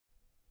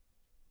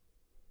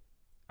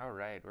All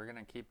right, we're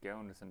gonna keep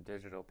going with some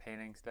digital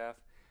painting stuff.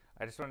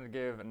 I just wanted to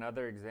give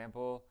another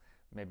example,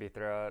 maybe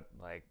throw out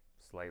like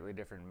slightly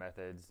different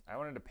methods. I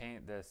wanted to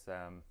paint this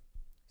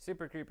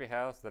super creepy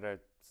house that I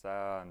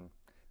saw on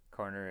the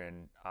corner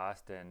in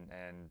Austin,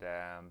 and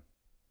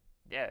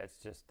yeah, it's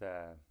just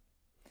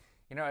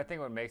I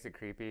think what makes it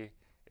creepy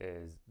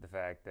is the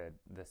fact that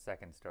the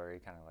second story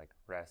kind of like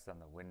rests on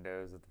the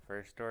windows of the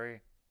first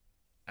story.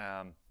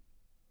 Um,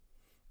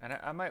 and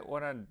I might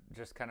want to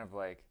just kind of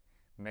like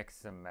mix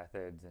some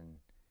methods and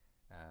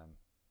um,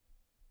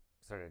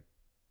 sort of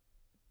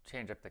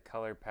change up the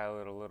color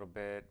palette a little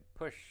bit,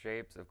 push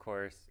shapes, of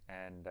course,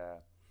 and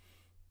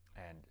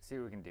see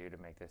what we can do to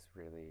make this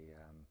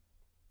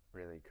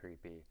really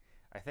creepy.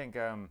 I think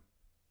a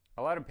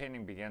lot of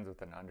painting begins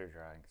with an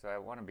underdrawing, so I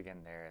want to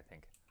begin there. I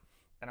think,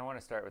 and I want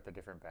to start with a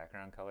different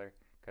background color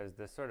because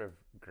this sort of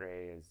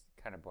gray is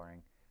kind of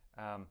boring.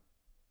 Um,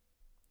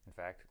 in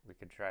fact, we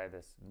could try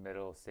this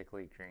middle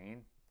sickly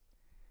green.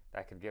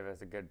 That could give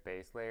us a good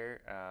base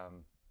layer.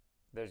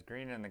 There's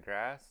green in the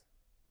grass.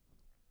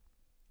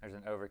 There's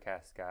an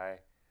overcast sky.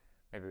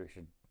 Maybe we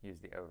should use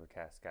the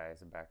overcast sky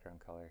as a background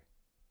color.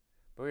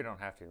 But we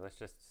don't have to. Let's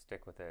just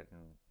stick with it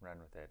and run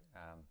with it.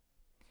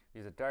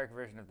 Use a dark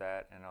version of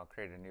that, and I'll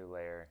create a new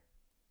layer.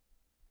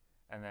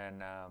 And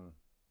then I'm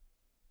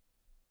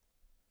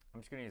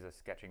just going to use a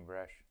sketching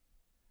brush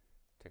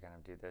to kind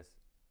of do this.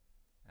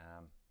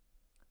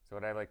 So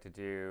what I like to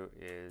do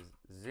is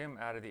zoom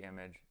out of the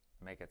image,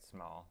 make it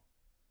small,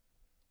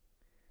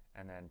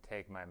 and then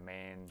take my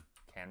main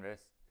canvas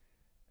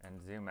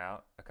and zoom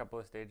out a couple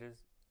of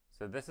stages.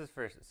 So this is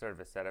for sort of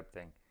a setup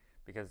thing,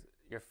 because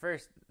your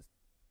first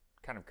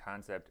kind of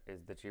concept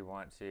is that you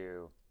want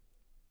to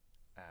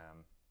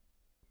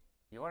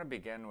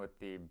begin with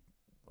the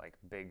like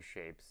big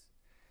shapes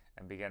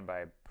and begin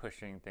by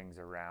pushing things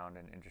around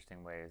in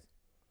interesting ways.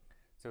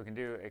 So we can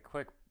do a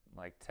quick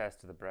like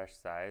test of the brush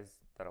size.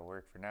 That'll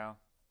work for now.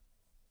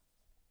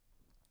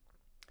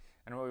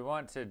 And what we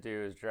want to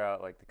do is draw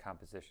out like the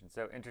composition.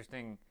 So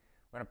interesting,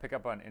 we're going to pick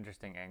up on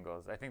interesting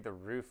angles. I think the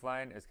roof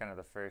line is kind of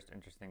the first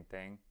interesting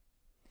thing.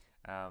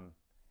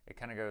 It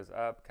kind of goes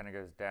up, kind of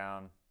goes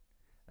down,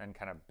 then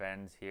kind of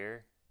bends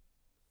here.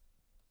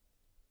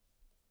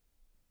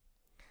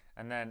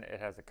 And then it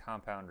has a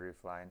compound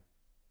roof line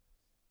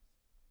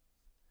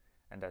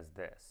and does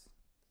this.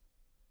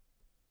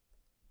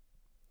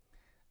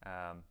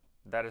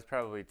 That is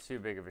probably too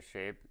big of a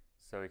shape,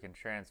 so we can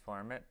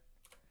transform it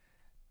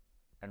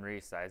and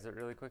resize it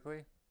really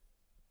quickly.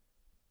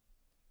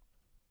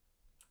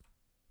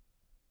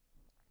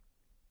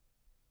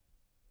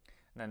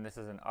 And then this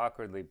is an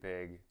awkwardly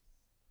big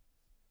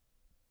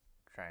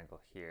triangle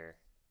here.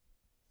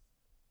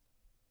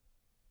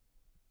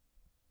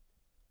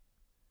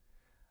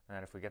 And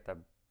then if we get the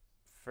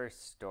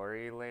first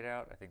story laid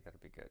out, I think that'll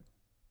be good.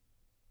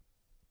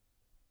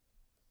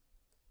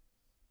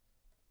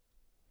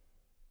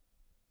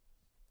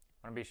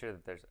 I want to be sure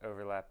that there's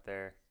overlap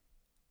there.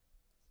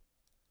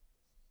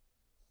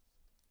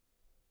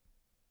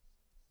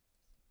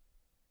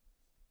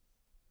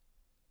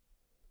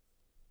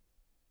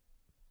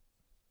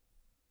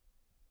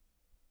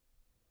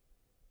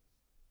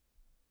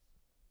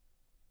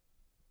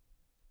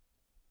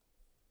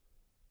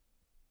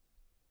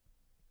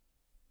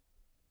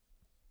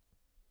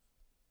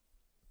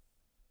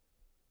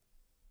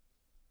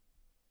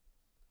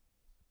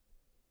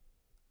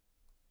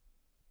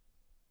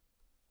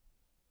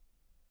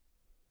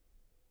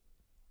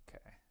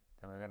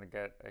 Then we're going to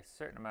get a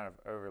certain amount of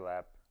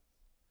overlap,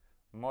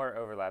 more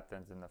overlap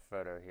than's in the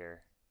photo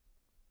here.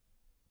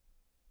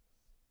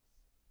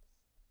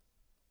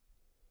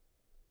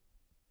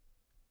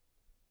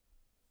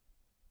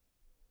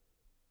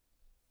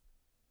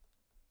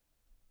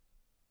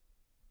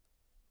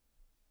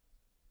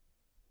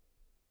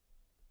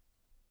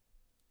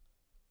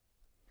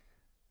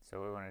 So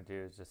what we want to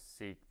do is just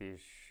seek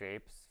these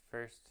shapes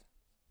first.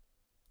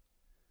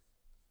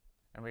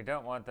 And we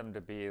don't want them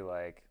to be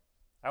like,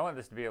 I want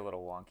this to be a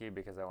little wonky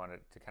because I want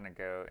it to kind of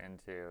go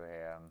into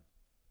a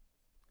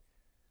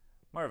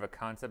more of a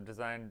concept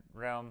design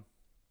realm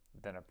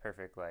than a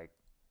perfect like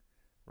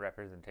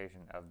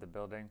representation of the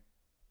building.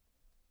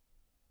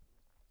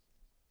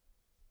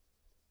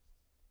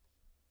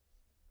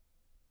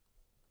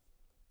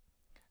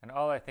 And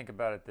all I think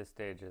about at this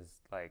stage is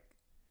like,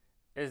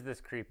 is this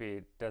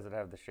creepy? Does it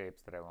have the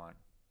shapes that I want?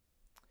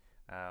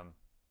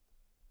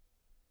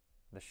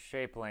 The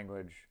shape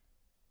language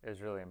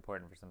is really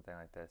important for something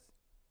like this,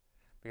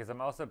 because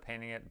I'm also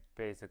painting it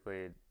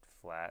basically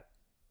flat.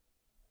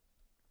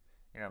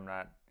 I'm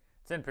not,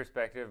 it's in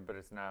perspective, but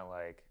it's not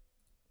like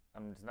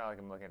I'm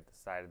looking at the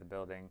side of the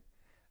building,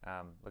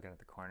 looking at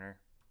the corner.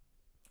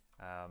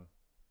 And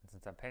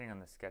since I'm painting on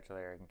the sketch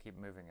layer, I can keep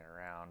moving it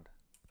around,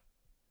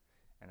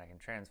 and I can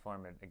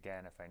transform it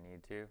again if I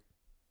need to.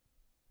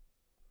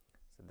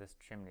 So this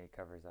chimney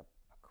covers up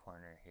a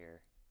corner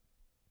here.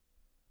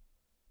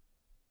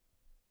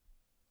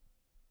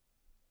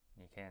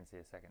 You can see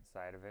a second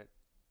side of it.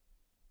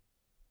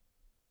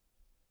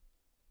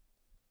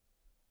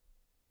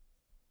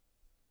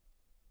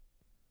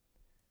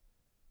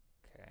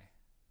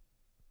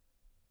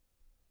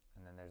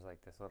 there's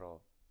like this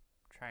little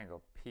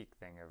triangle peak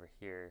thing over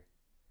here.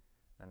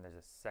 Then there's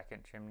a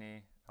second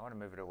chimney. I want to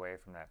move it away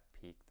from that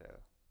peak though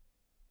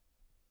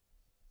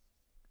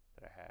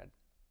that I had.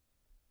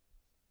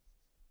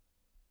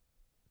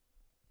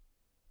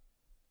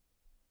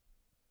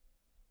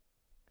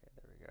 Okay,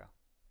 there we go.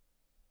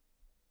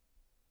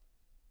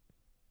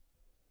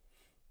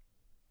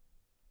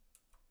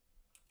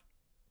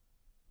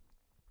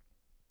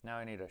 Now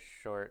I need a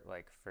short,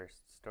 like,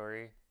 first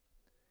story.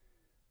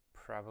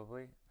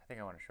 Probably. I think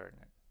I want to shorten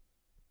it.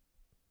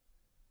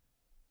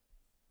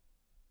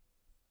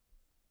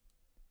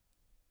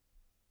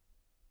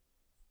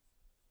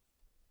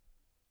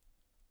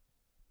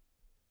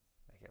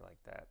 Make it like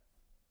that.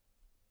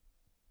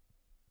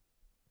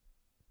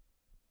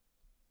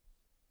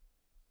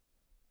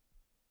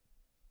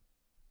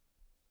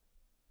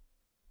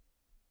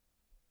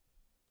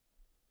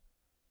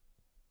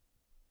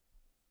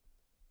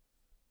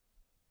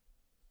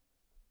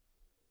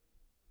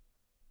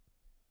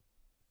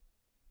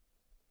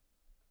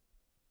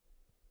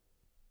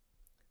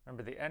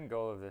 Remember, the end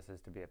goal of this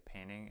is to be a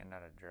painting and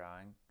not a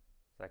drawing.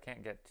 So I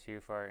can't get too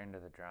far into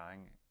the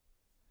drawing,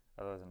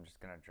 otherwise I'm just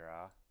going to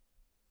draw.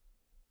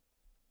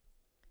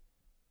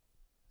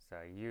 So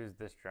I use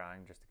this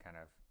drawing just to kind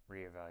of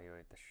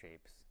reevaluate the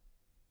shapes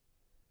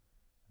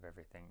of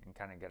everything and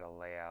kind of get a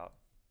layout.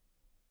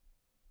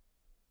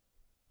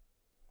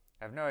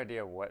 I have no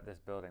idea what this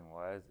building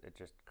was, it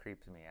just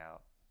creeps me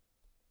out.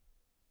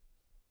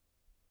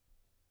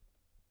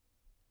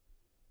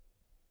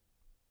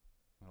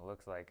 It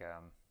looks like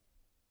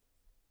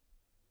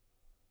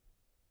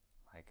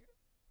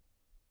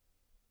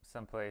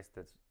someplace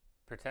that's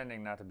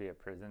pretending not to be a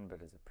prison but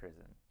is a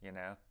prison, you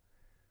know?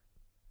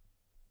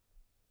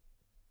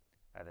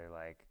 Either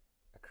like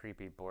a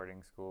creepy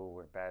boarding school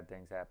where bad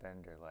things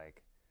happened, or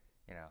like,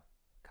 you know,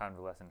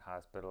 convalescent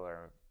hospital,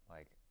 or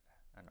like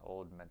an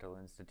old mental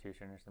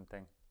institution or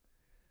something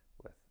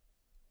with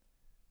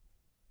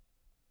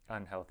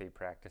unhealthy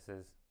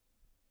practices.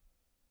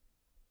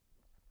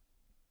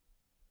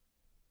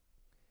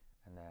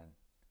 And then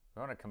we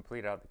want to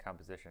complete out the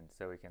composition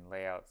so we can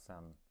lay out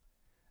some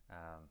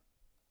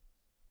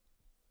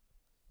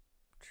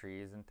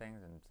trees and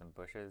things and some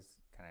bushes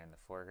kind of in the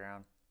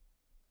foreground.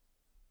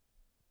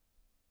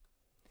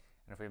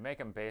 And if we make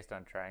them based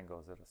on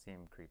triangles, it'll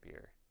seem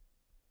creepier.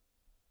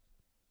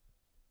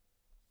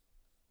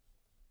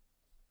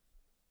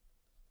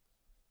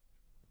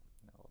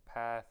 A little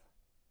path.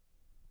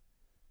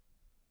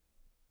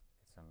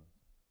 Get some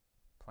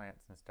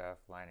plants and stuff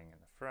lining in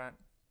the front.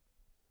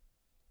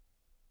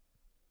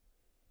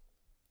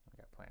 We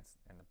got plants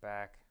in the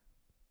back.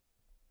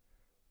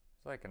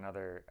 It's like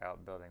another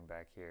outbuilding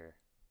back here,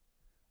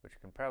 which you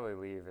can probably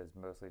leave as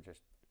mostly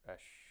just a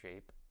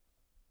shape.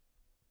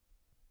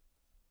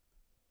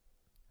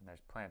 And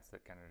there's plants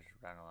that kind of just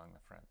run along the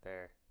front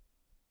there.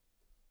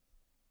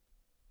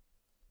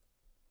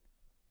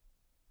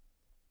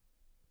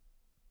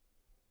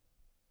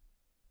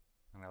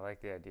 And I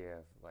like the idea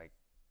of like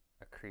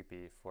a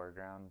creepy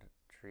foreground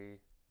tree.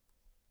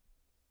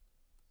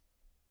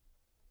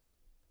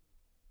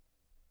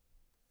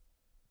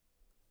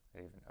 It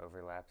even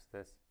overlaps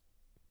this.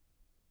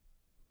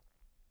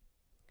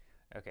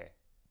 Okay,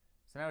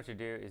 so now what you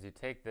do is you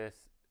take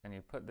this and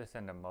you put this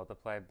into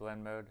multiply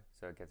blend mode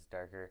so it gets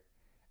darker,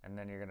 and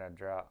then you're going to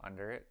draw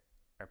under it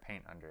or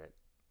paint under it,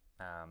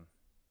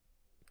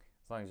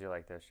 as long as you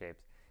like those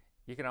shapes.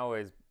 You can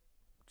always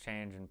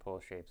change and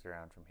pull shapes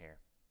around from here.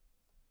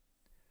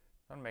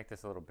 I'm going to make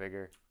this a little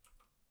bigger,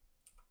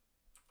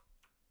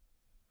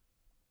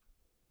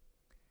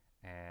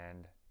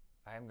 and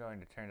I'm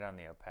going to turn down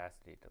the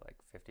opacity to like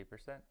 50%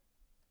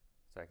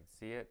 so I can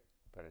see it,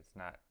 but it's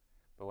not.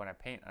 But when I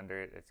paint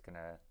under it, it's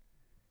gonna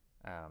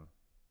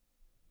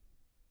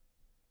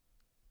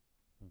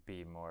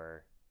be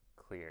more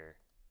clear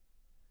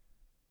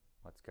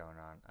what's going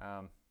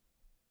on.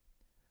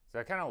 So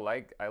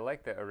I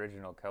like the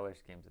original color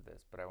schemes of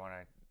this, but I want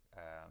to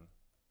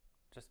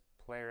just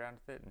play around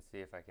with it and see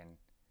if I can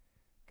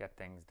get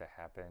things to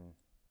happen.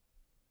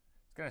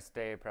 It's gonna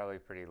stay probably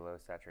pretty low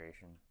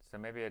saturation, so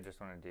maybe I just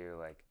want to do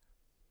like,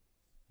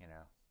 you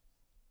know,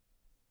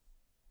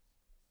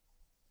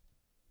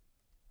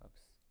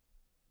 oops.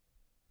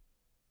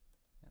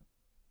 Yep.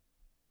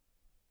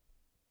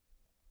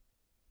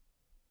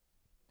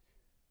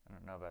 I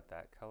don't know about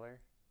that color.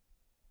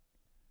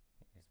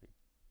 It needs to be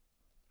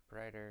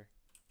brighter.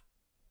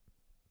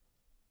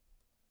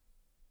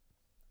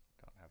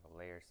 Don't have a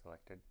layer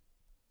selected.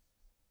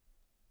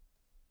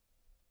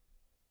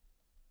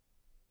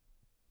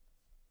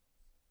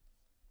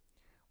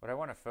 What I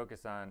want to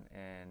focus on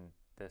in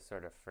this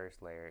sort of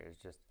first layer is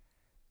just,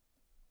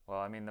 well,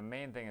 I mean, the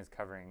main thing is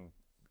covering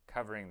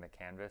the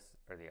canvas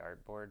or the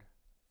artboard.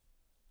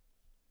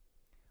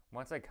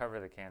 Once I cover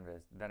the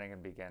canvas, then I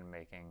can begin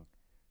making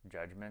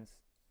judgments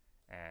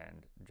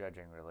and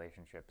judging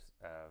relationships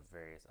of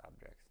various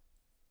objects.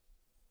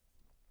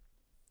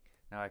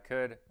 Now I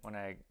could, when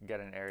I get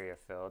an area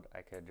filled,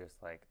 I could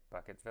just like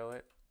bucket fill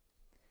it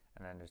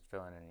and then just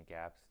fill in any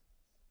gaps.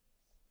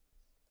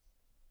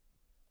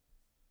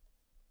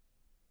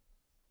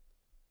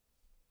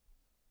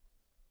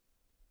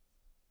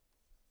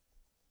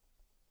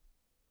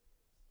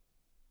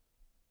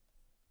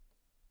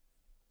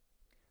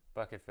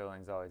 bucket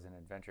filling is always an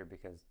adventure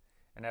because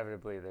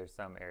inevitably there's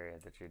some area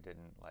that you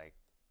didn't like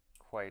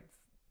quite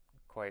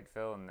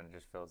fill, and then it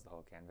just fills the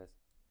whole canvas.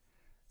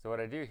 So what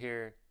I do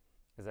here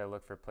is I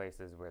look for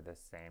places where the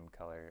same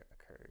color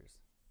occurs,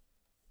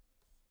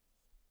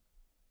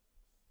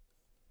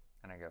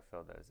 and I go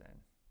fill those in.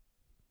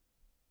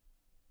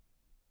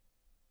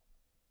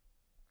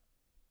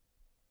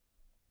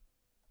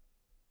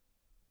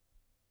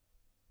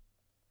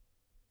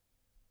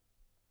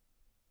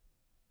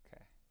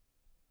 Okay.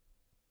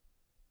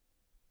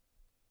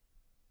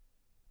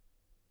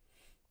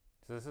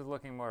 So this is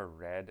looking more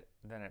red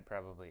than it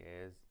probably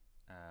is,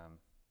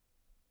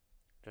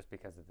 just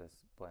because of this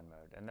blend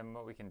mode. And then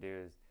what we can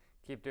do is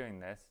keep doing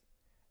this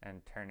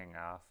and turning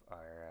off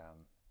our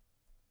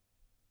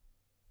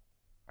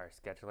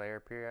sketch layer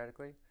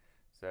periodically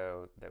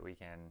so that we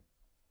can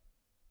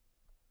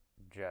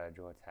judge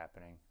what's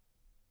happening.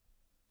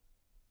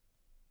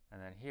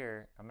 And then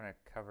here, I'm going to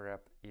cover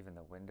up even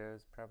the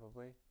windows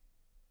probably.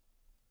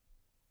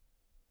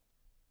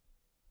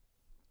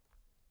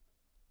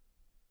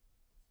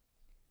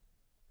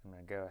 I'm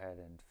going to go ahead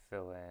and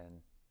fill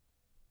in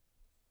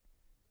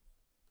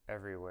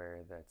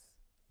everywhere that's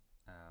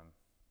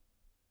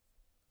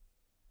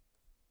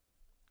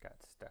got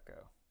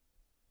stucco.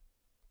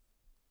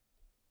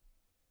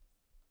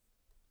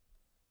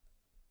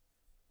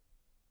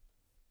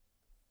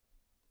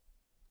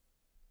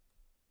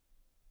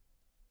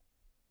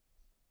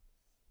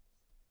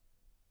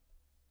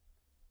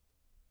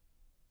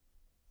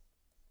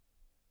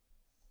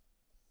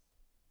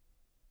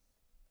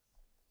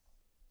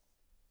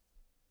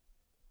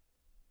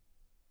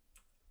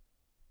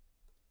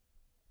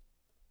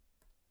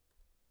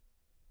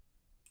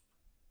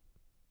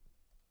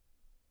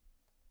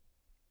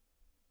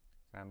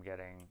 So I'm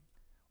getting,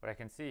 what I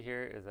can see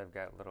here is I've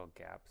got little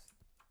gaps,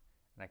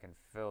 and I can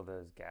fill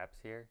those gaps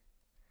here,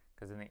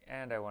 because in the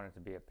end I want it to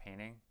be a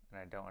painting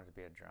and I don't want it to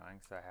be a drawing,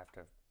 so I have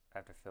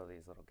to fill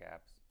these little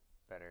gaps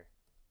better.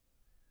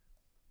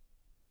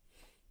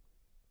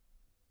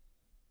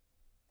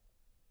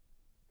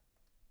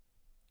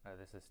 Oh,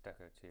 this is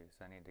stucco too,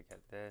 so I need to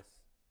get this,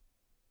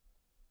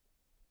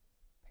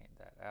 paint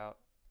that out.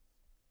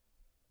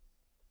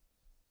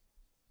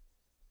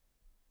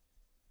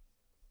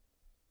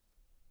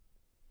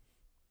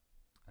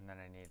 And then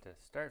I need to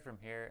start from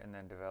here and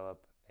then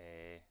develop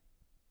a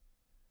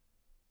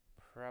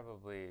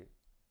probably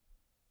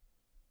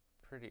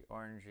pretty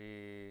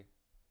orangey,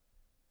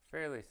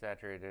 fairly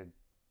saturated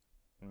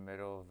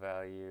middle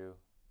value.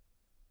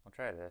 I'll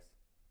try this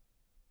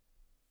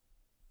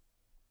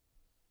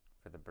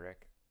for the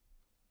brick.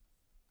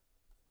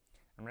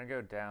 I'm going to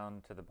go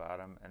down to the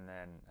bottom, and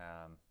then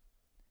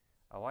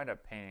I'll wind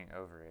up painting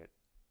over it.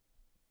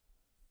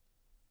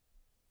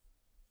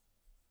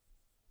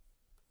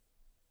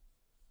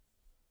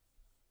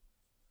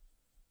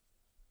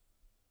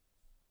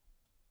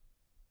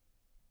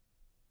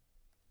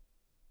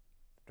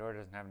 The door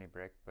doesn't have any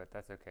brick, but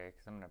that's okay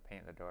because I'm going to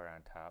paint the door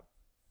on top.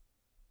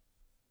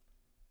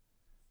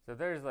 So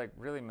there's like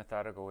really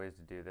methodical ways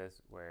to do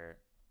this where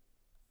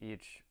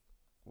each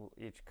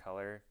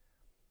color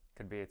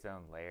could be its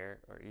own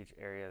layer, or each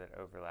area that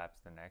overlaps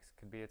the next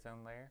could be its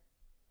own layer.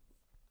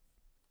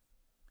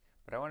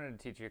 But I wanted to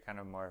teach you kind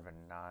of more of a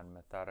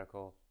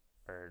non-methodical,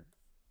 or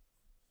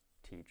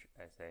teach,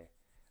 I say,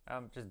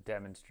 just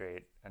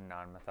demonstrate a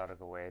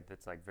non-methodical way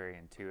that's like very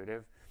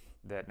intuitive,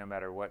 that no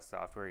matter what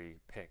software you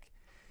pick,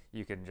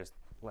 you can just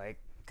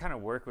like kind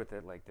of work with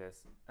it like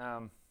this.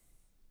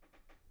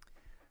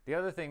 The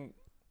other thing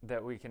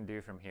that we can do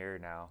from here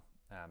now,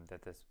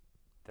 that this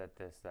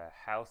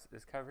house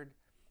is covered,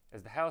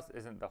 is the house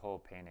isn't the whole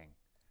painting,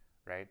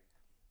 right?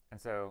 And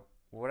so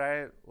what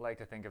I like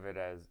to think of it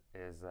as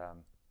is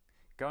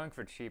going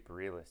for cheap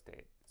real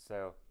estate.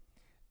 So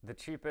the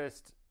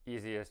cheapest,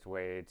 easiest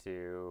way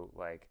to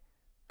like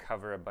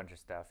cover a bunch of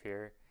stuff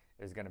here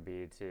is going to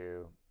be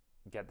to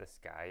get the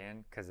sky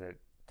in, because it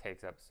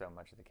takes up so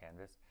much of the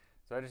canvas.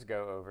 So I just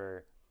go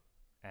over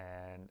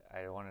and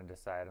I want to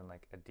decide on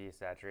like a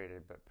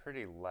desaturated but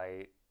pretty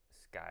light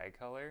sky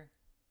color,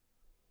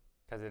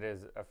 because it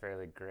is a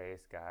fairly gray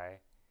sky,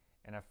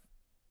 and if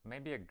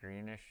maybe a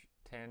greenish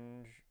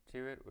tinge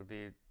to it would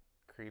be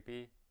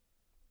creepy.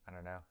 I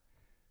don't know.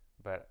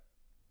 But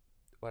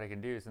what I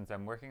can do, since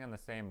I'm working on the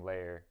same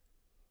layer,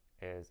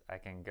 is I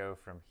can go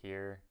from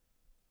here.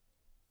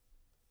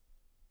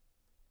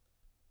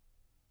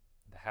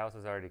 The house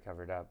is already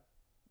covered up,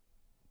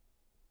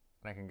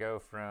 and I can go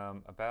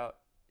from about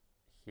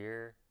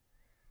here,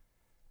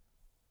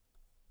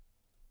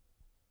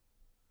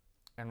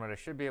 and what I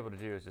should be able to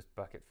do is just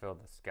bucket fill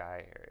the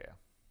sky area.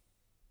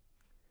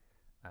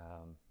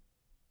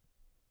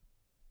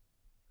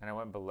 And I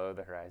went below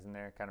the horizon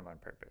there kind of on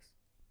purpose.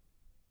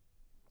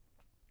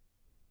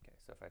 Okay,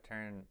 so if I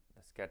turn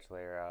the sketch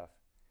layer off,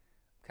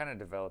 I'm kind of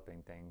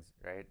developing things,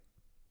 right?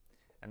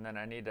 And then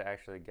I need to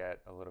actually get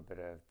a little bit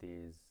of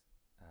these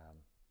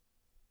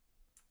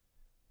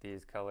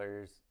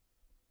colors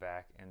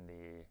back in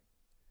the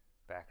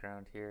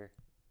background here.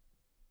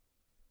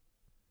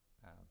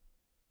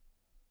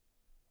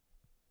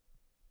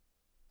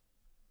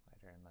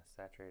 less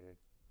saturated.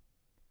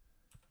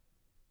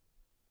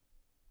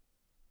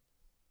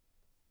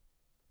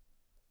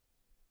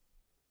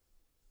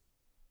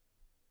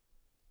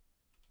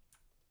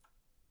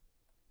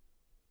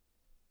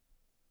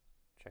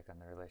 Check on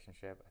the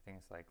relationship. I think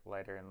it's like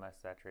lighter and less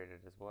saturated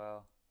as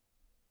well.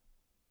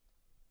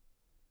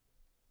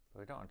 But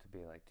we don't want it to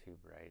be like too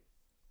bright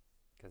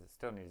because it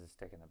still needs to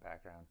stick in the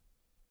background.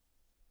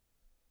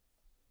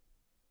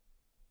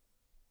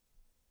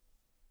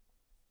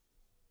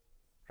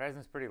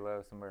 Horizon's pretty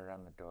low, somewhere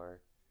around the door.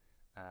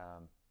 So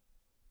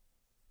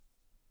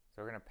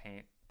we're gonna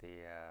paint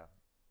the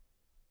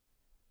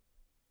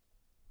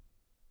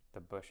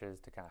bushes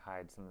to kind of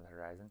hide some of the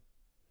horizon.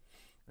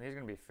 And these are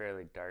gonna be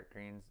fairly dark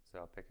greens, so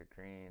I'll pick a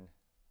green,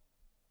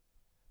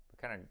 but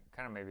kind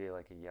of maybe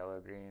like a yellow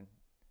green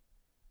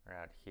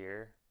around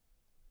here,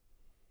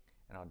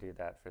 and I'll do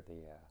that for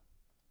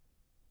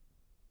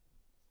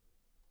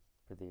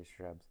these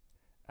shrubs.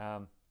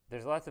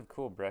 There's lots of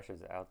cool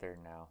brushes out there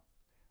now,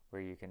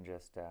 where you can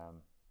just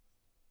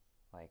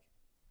like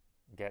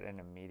get an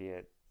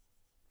immediate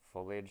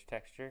foliage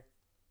texture,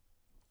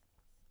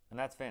 and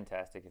that's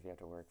fantastic if you have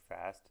to work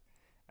fast.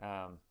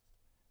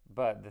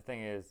 But the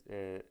thing is,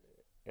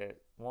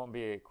 it won't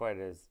be quite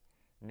as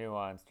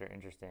nuanced or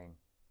interesting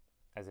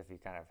as if you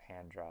kind of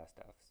hand draw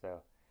stuff.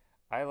 So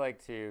I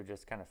like to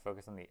just kind of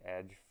focus on the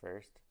edge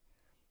first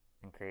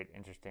and create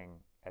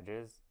interesting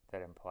edges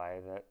that imply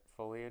that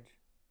foliage,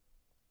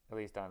 at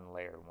least on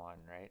layer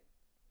 1, right?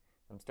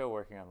 I'm still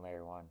working on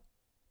layer 1.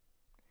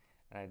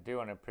 And I do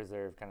want to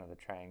preserve kind of the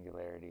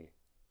triangularity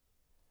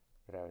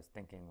that I was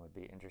thinking would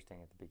be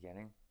interesting at the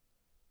beginning.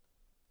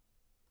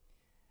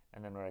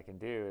 And then what I can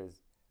do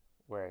is,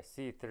 where I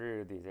see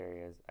through these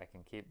areas, I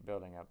can keep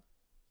building up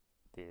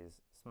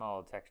these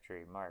small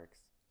textury marks.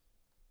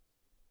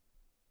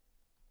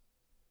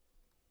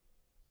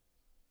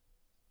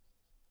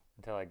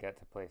 Until I get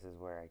to places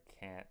where I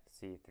can't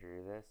see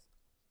through this.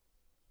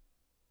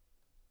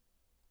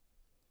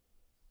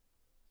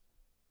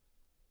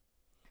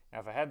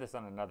 Now if I had this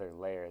on another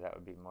layer, that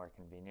would be more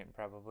convenient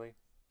probably.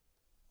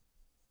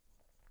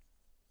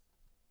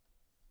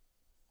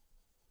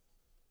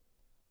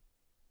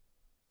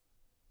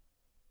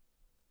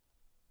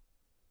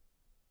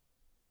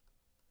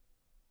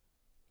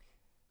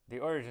 The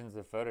origins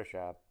of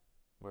Photoshop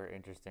were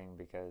interesting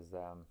because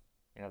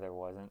there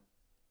wasn't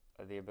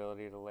the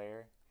ability to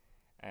layer,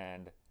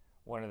 and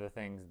one of the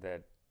things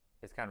that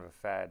is kind of a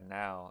fad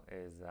now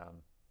is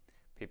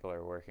people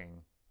are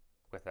working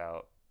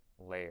without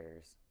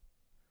layers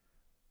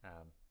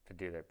to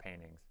do their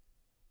paintings.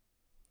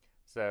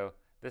 So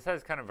this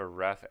has kind of a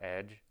rough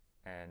edge,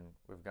 and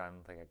we've gone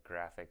with like a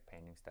graphic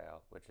painting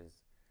style, which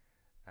is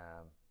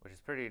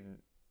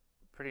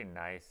pretty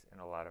nice in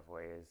a lot of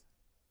ways.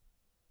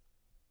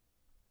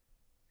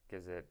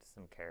 Gives it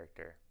some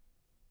character.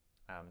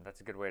 That's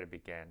a good way to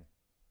begin.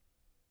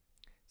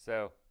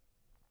 So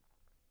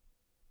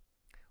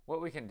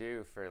what we can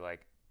do for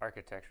like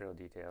architectural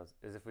details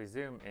is if we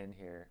zoom in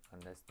here on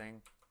this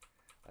thing,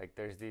 like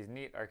there's these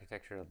neat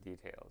architectural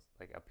details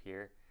like up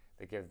here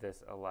that give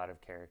this a lot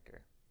of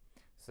character.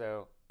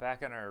 So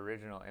back on our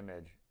original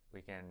image,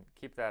 we can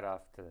keep that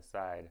off to the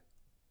side,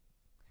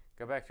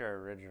 go back to our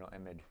original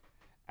image,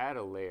 add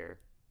a layer.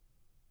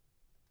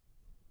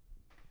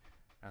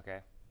 Okay.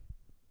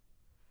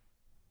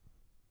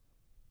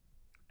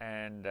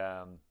 And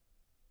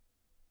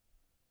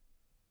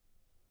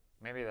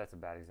maybe that's a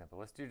bad example.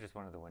 Let's do just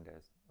one of the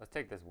windows. Let's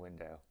take this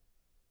window.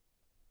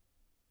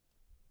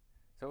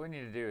 So what we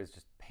need to do is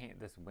just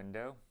paint this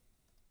window.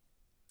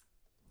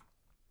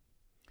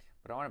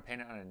 But I want to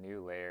paint it on a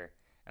new layer.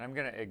 And I'm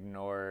going to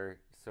ignore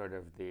sort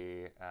of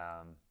the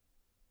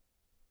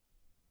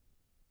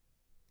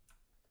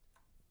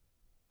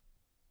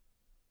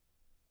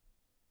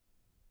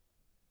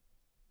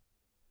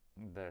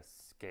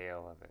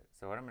scale of it.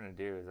 So what I'm going to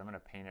do is I'm going to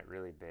paint it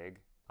really big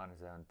on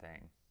its own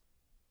thing.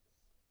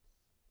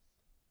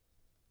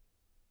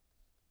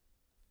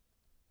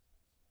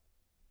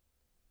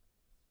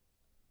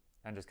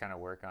 And just kind of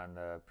work on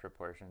the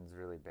proportions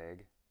really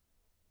big.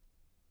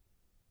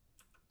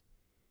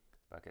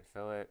 Bucket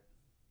fillet.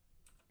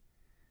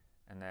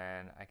 And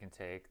then I can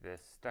take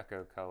this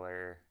stucco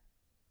color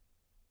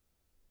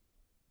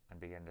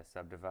and begin to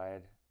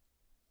subdivide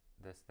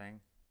this thing.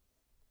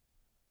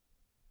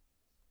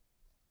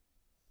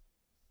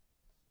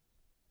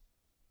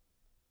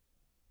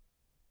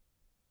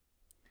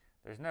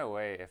 There's no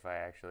way if I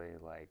actually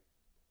like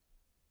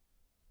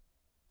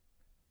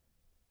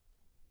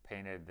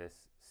painted this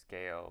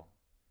scale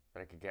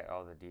that I could get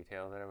all the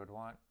detail that I would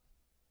want.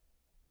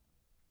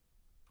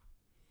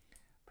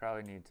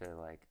 Probably need to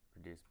like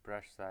reduce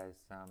brush size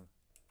some,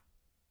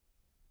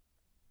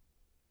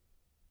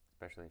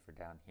 especially for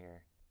down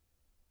here.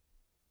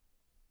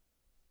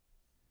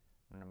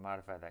 I'm going to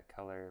modify that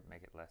color,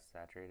 make it less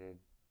saturated.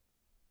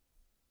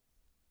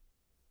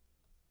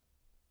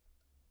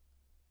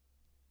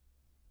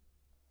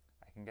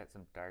 I can get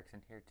some darks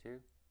in here too.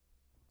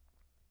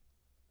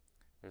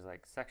 There's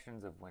like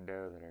sections of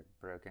window that are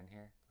broken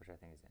here, which I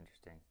think is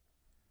interesting.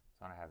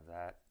 So I want to have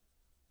that.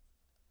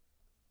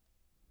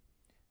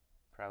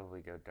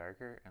 probably go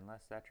darker and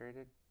less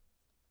saturated.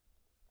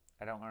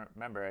 I don't want to,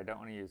 remember, I don't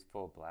want to use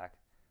full black.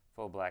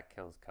 Full black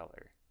kills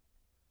color.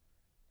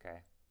 Okay.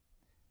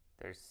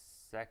 There's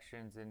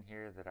sections in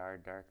here that are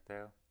dark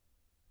though.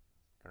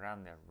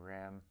 Around the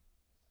rim,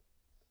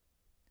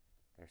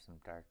 there's some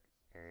dark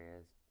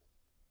areas.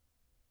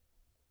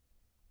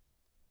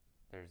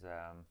 There's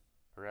a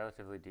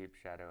relatively deep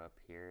shadow up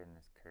here in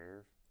this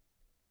curve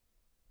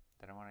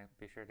that I want to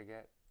be sure to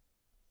get.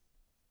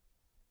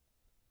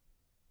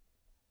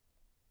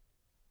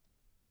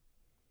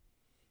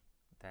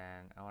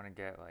 Then I want to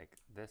get like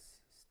this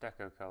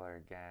stucco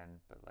color again,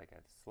 but like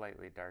a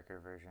slightly darker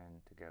version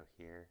to go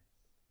here.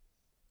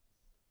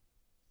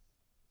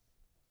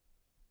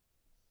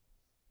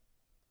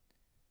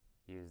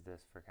 Use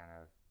this for kind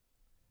of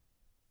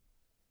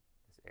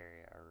this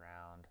area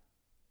around.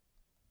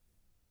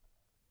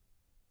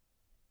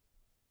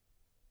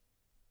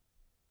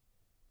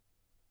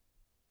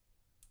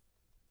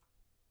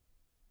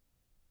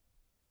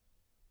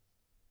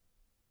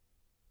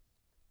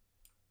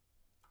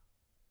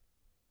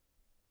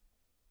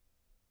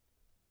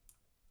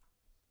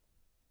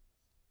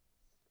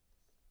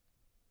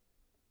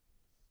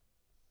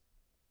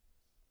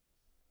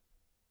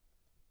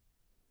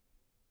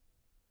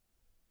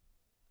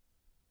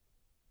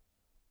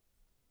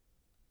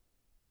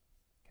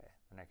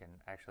 And I can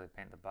actually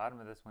paint the bottom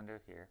of this window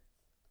here.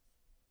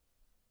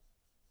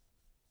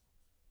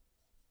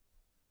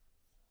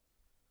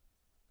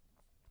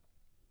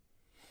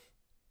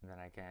 And then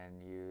I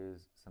can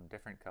use some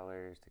different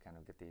colors to kind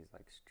of get these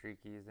like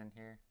streakies in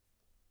here.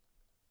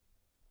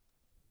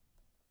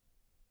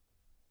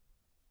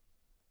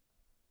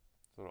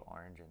 There's a little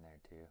orange in there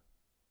too,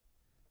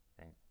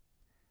 I think.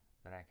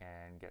 Then I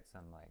can get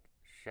some like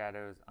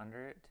shadows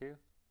under it too.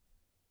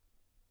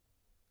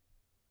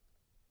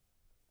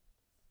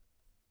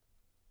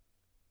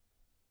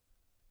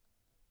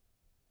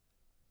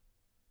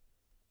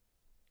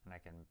 And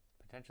I can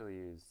potentially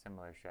use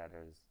similar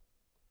shadows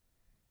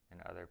in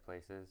other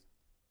places.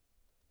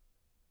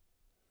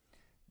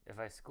 If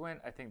I squint,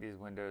 I think these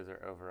windows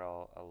are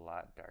overall a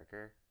lot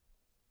darker.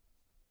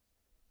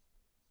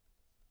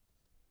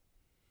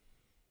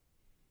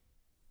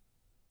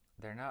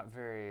 They're not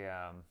very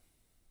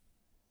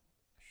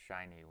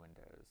shiny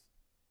windows.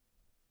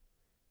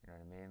 You know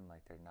what I mean?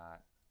 Like they're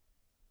not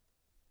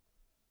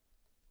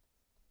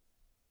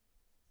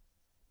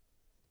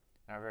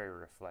very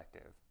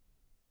reflective.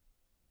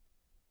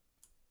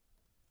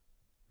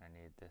 I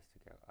need this to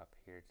go up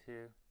here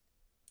too.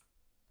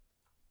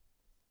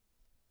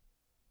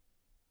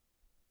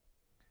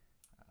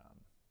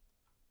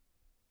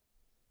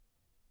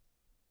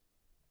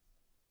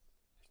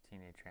 There's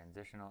teeny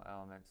transitional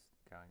elements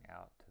going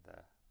out to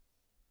the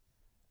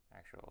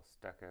actual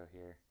stucco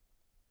here.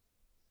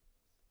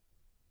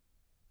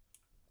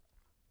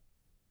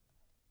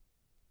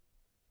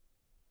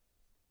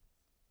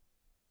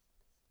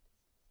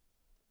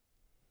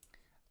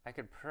 I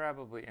could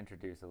probably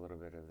introduce a little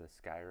bit of the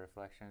sky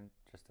reflection,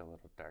 just a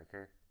little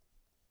darker.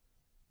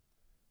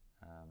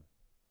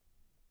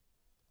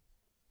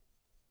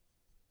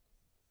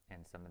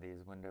 In some of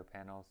these window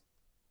panels.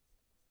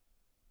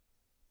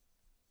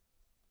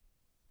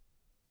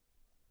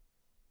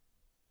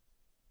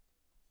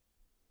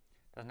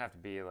 Doesn't have to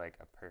be like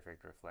a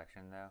perfect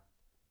reflection though.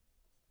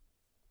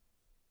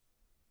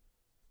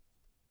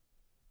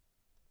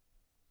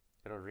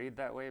 It'll read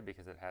that way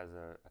because it has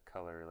a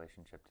color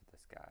relationship to the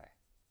sky.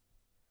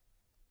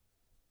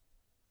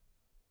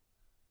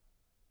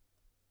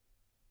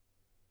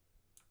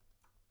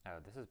 Oh,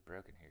 this is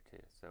broken here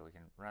too, so we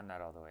can run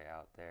that all the way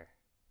out there.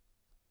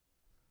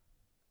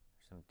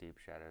 There's some deep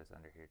shadows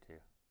under here too,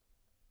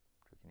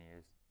 which we can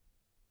use.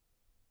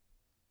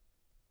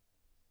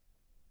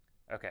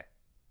 Okay,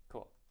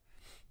 cool.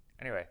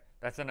 Anyway,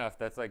 that's enough.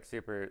 That's like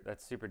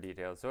that's super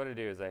detailed. So what I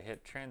do is I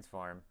hit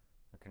transform,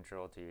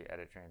 Control T,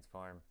 edit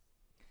transform,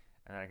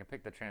 and then I can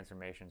pick the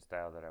transformation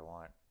style that I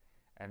want.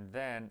 And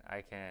then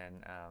I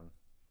can,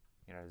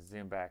 you know,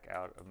 zoom back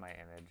out of my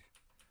image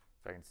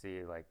so I can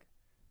see like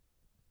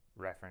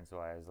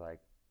reference-wise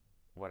like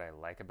what I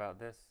like about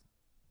this.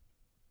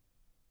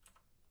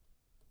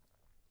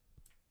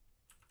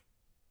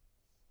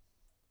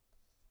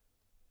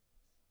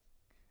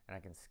 And I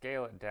can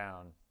scale it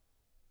down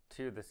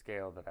to the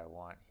scale that I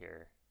want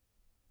here,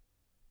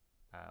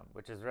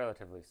 which is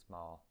relatively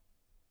small.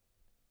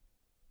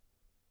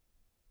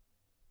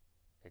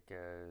 It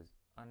goes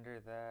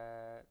under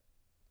that,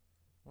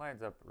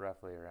 lines up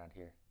roughly around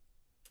here.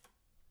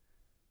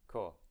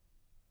 Cool.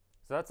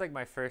 So that's like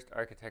my first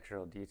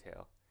architectural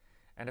detail.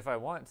 And if I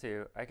want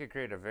to, I could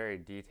create a very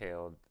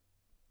detailed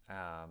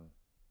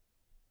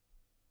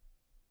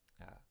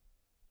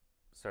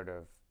sort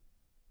of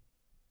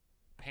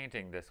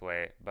painting this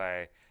way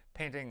by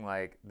painting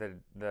like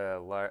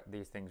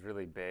these things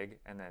really big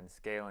and then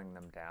scaling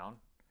them down.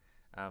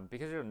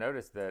 Because you'll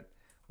notice that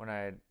when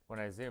I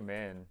zoom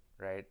in,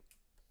 right,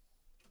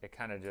 it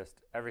kind of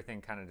just,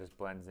 everything kind of just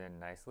blends in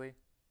nicely.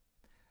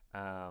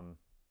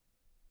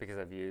 Because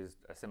I've used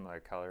a similar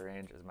color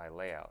range as my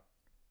layout,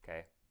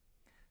 okay?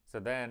 So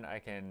then I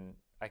can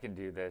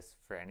do this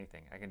for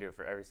anything. I can do it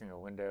for every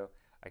single window.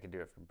 I can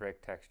do it for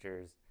brick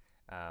textures.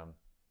 Um,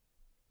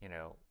 you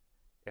know,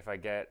 if I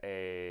get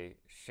a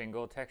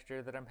shingle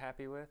texture that I'm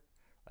happy with,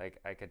 like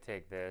I could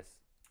take this,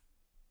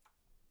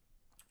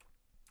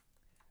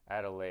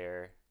 add a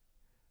layer.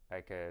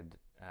 I could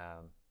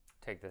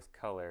take this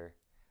color.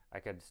 I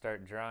could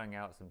start drawing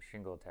out some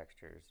shingle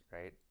textures,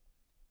 right?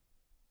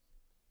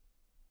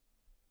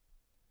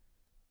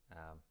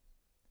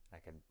 I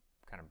could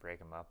kind of break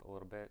them up a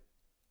little bit.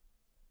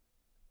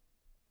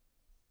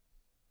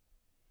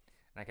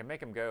 And I can make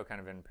them go kind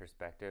of in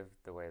perspective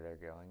the way they're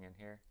going in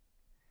here.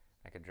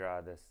 I could draw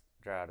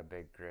out a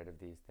big grid of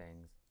these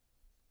things,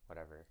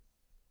 whatever.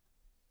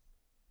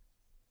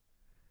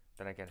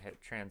 Then I can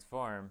hit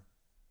transform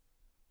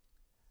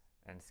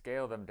and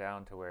scale them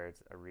down to where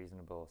it's a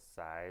reasonable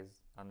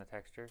size on the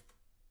texture.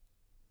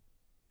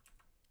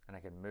 And I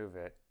can move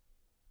it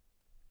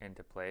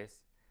into place.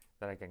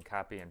 Then I can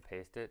copy and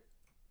paste it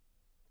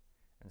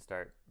and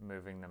start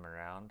moving them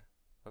around.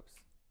 Whoops.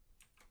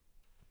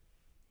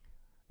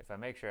 If I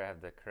make sure I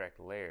have the correct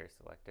layer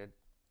selected,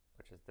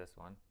 which is this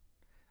one,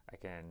 I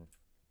can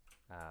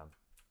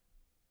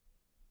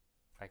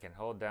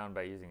hold down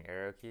by using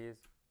arrow keys,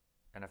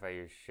 and if I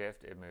use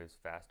shift, it moves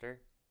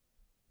faster.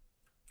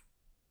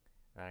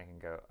 Then I can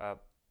go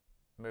up,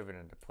 move it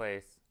into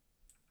place,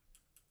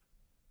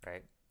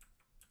 right?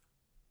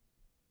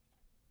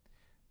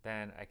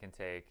 Then I can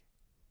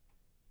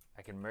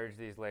merge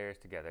these layers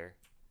together,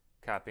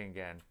 copy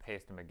again,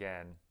 paste them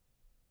again.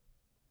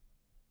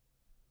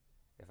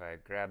 If I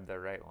grab the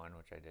right one,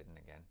 which I didn't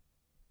again,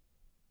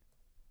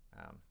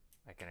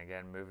 I can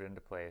again move it into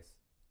place,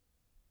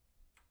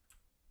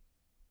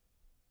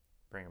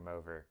 bring them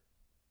over,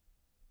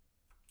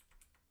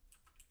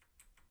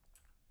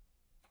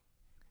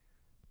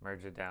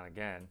 merge it down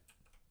again,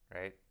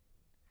 right?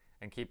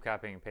 And keep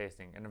copying and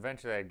pasting. And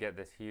eventually I'd get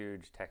this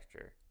huge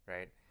texture,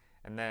 right?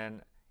 And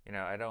then, you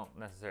know, I don't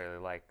necessarily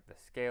like the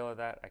scale of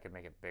that. I could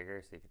make it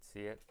bigger so you could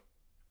see it.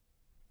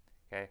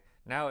 Okay,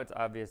 now it's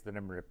obvious that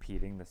I'm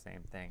repeating the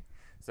same thing.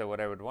 So what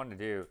I would want to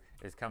do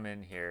is come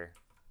in here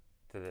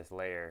to this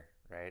layer,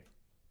 right?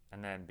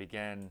 And then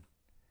begin,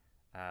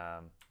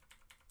 get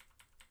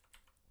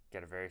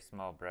a very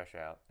small brush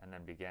out, and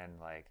then begin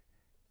like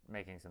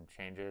making some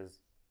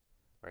changes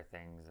where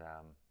things,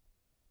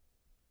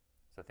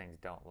 so things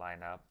don't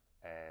line up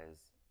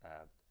as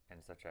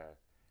in such a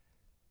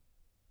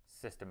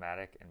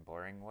systematic and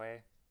boring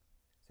way.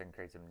 So I can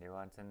create some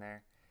nuance in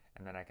there.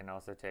 And then I can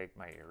also take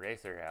my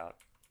eraser out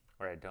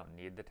where I don't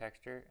need the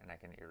texture, and I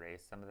can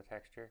erase some of the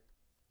texture.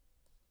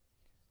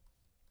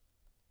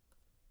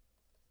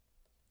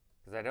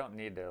 Because I don't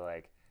need to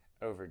like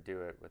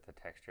overdo it with the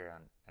texture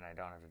and I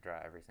don't have to draw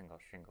every single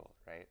shingle,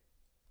 right?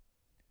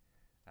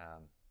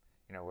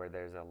 You know, where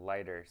there's a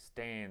lighter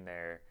stain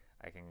there,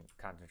 I can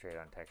concentrate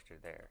on texture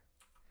there.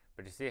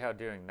 But you see how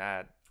doing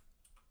that,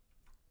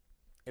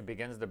 it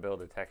begins to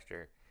build a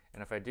texture.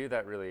 And if I do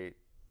that really,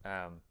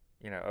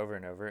 you know, over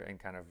and over and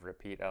kind of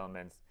repeat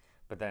elements,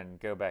 but then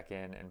go back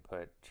in and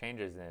put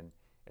changes in,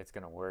 it's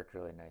going to work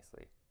really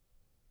nicely.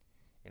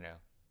 You know,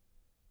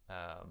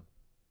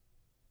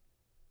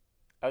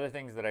 other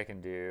things that I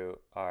can do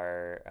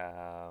are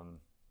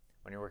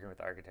when you're working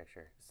with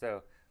architecture.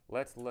 So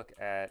let's look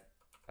at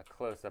a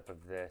close-up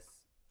of this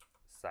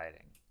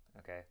siding.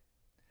 Okay,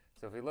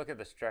 so if we look at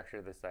the structure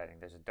of the siding,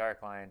 there's a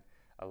dark line,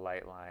 a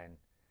light line,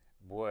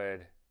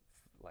 wood,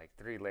 like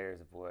 3 layers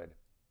of wood,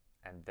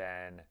 and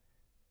then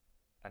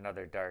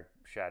another dark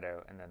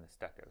shadow, and then the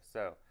stucco.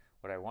 So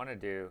what I want to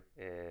do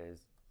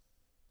is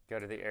go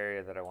to the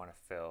area that I want to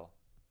fill,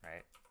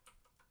 right?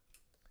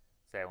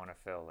 Say I want to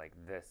fill like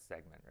this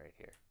segment right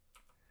here.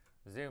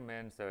 Zoom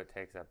in so it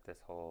takes up this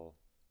whole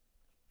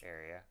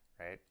area,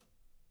 right?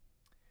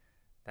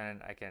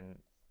 Then I can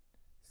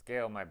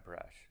scale my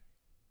brush.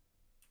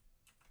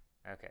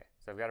 Okay,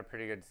 so I've got a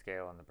pretty good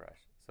scale on the brush.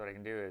 So what I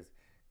can do is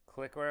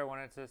click where I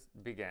want it to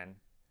begin,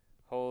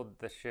 hold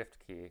the shift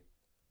key,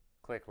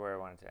 click where I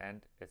want it to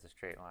end. It's a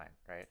straight line,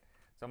 right?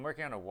 So I'm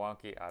working on a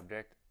wonky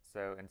object.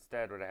 So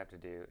instead what I have to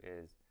do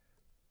is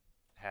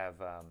have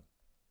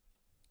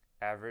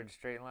average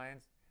straight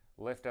lines,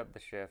 lift up the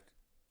shift,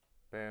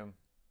 boom,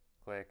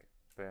 click,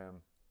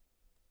 boom,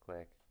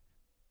 click,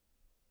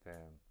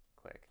 boom,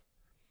 click.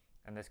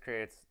 And this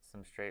creates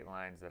some straight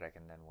lines that I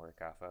can then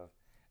work off of,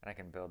 and I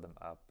can build them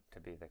up to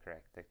be the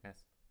correct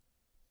thickness.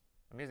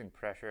 I'm using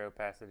pressure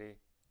opacity,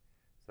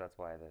 so that's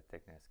why the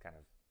thickness kind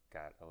of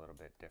got a little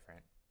bit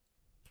different.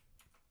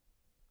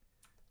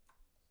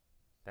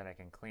 Then I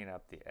can clean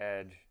up the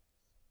edge.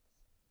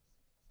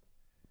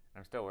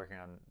 I'm still working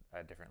on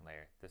a different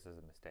layer. This is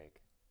a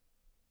mistake.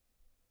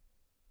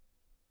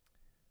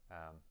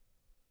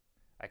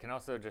 I can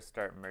also just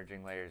start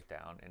merging layers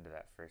down into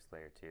that first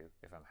layer too,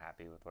 if I'm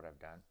happy with what I've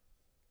done.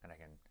 And I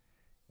can,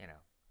 you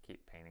know,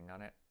 keep painting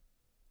on it.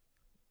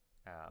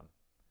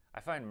 I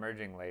find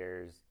merging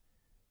layers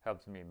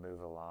helps me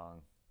move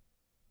along.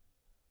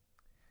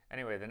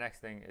 Anyway, the next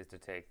thing is to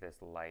take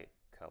this light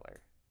color.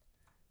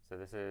 So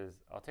this is,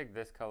 I'll take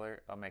this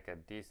color, I'll make a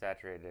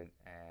desaturated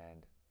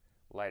and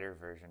lighter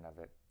version of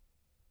it.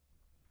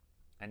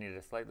 I need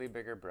a slightly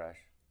bigger brush.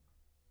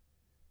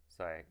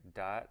 So I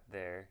dot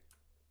there,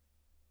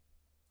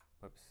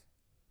 whoops,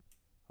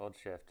 hold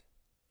shift,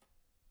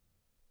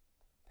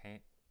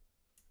 paint,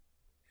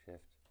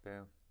 shift,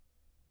 boom.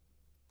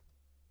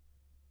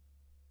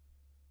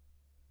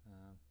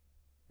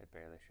 It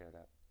barely showed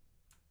up.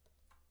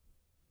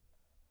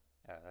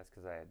 Oh, that's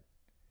because I had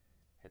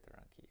hit the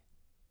wrong key.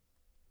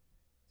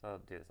 So I'll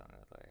do this on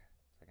another layer.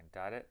 So I can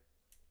dot it,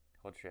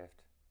 hold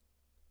shift,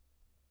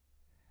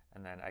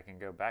 and then I can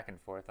go back and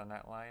forth on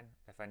that line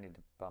if I need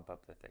to bump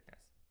up the thickness.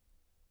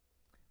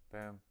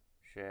 Boom,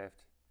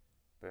 shift,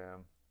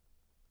 boom.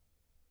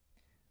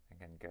 I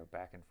can go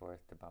back and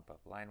forth to bump up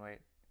line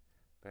weight.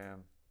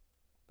 Boom,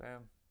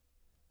 boom,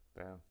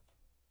 boom,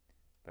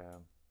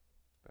 boom,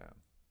 boom.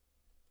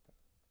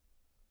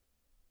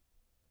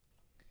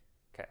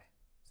 Okay,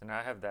 so now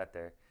I have that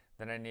there.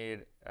 Then I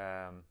need,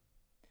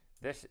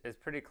 this is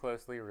pretty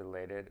closely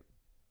related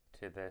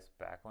to this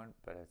back one,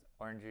 but it's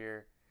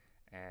orangier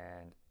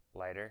and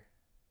lighter.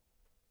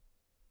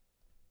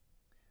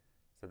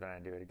 So then I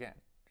do it again.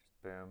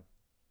 Just boom,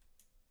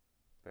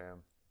 boom,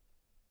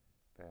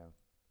 boom.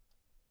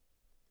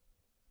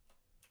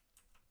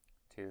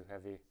 Too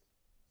heavy.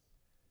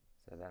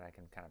 So then I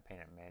can kind of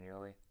paint it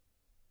manually.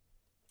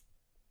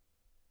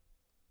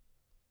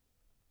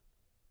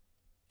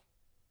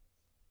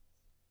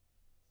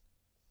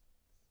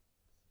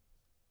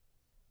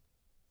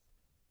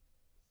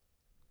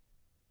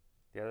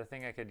 The other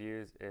thing I could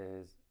use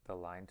is the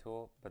line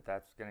tool, but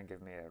that's going to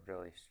give me a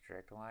really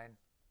strict line.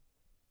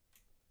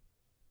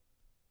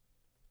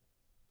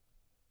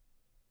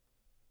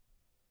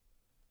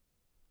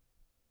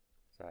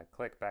 So I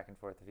click back and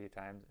forth a few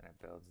times and it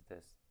builds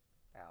this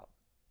out.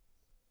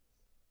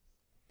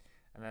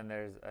 And then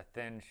there's a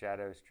thin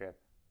shadow strip.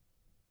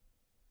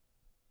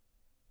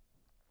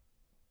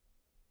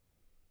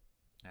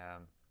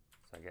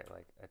 So I get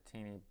like a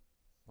teeny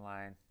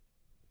line,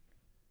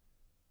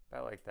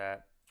 about like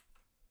that.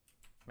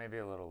 Maybe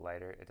a little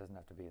lighter. It doesn't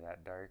have to be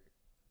that dark.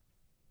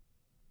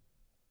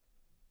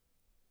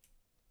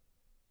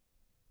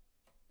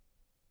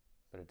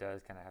 But it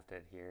does kind of have to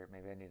adhere.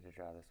 Maybe I need to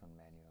draw this one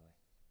manually.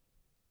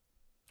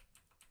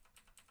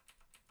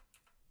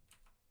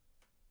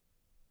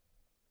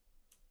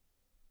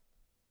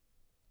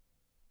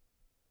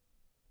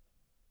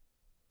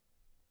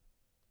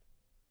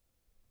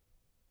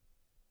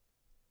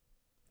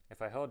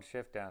 If I hold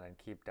shift down and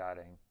keep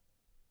dotting,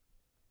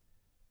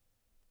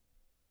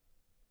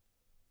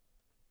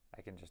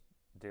 I can just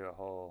do a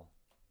whole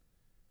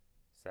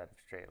set of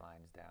straight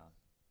lines down.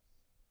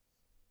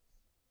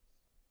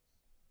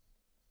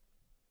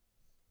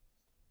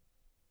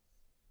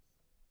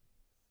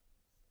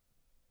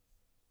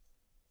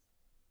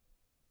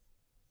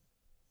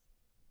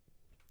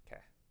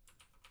 Okay.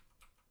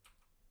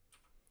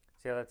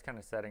 See how that's kind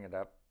of setting it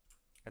up?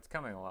 It's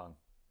coming along.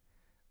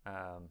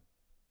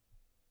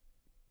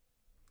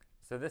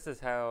 So this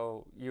is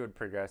how you would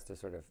progress to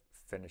sort of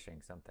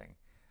finishing something.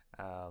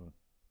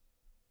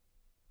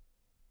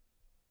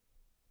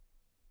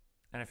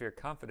 And if you're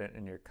confident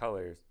in your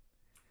colors,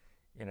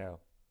 you know,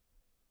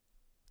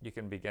 you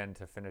can begin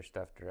to finish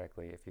stuff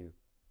directly if you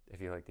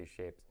like these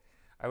shapes.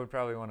 I would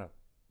probably want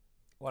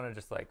to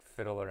just like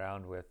fiddle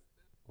around with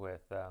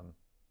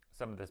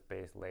some of this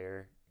base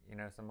layer, you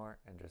know, some more,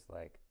 and just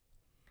like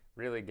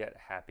really get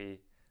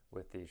happy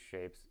with these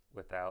shapes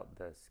without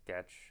the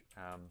sketch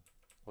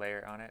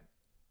layer on it.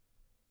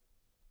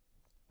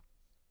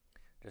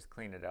 Just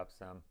clean it up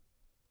some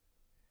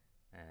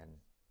and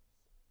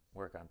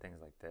work on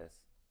things like this.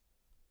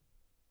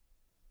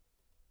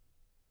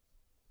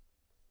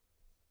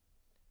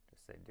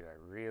 Just say, do I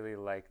really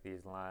like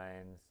these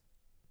lines?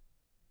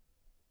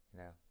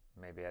 You know,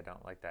 maybe I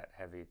don't like that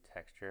heavy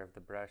texture of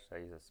the brush, so I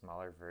use a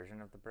smaller version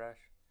of the brush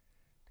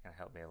to kind of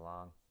help me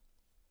along.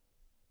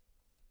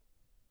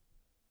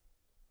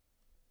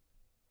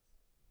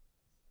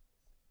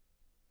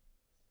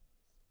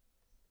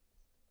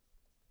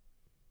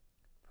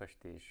 Push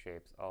these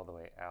shapes all the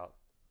way out.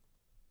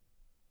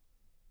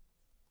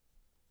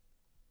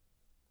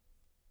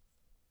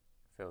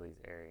 Fill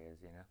these areas,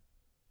 you know.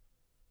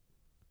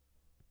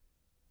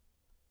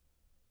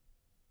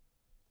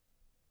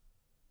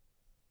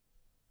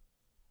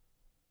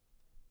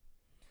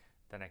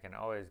 Then I can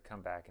always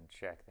come back and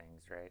check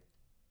things, right?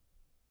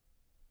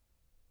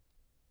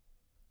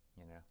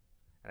 You know,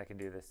 and I can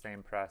do the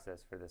same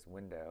process for this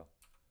window,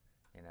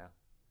 you know.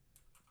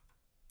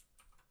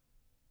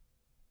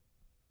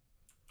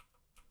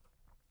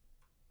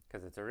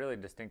 Because it's a really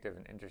distinctive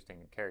and interesting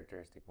and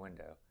characteristic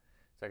window.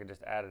 So I could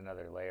just add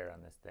another layer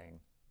on this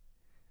thing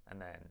and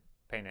then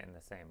paint it in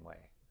the same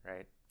way,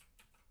 right?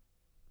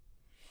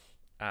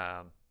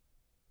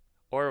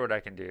 Or what I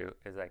can do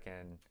is I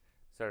can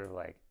sort of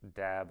like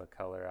dab a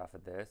color off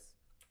of this,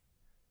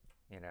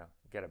 you know,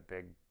 get a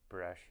big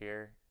brush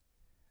here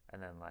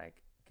and then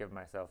like give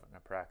myself an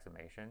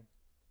approximation.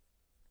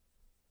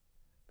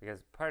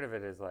 Because part of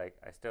it is like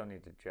I still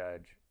need to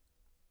judge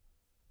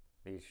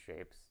these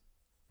shapes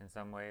in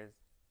some ways.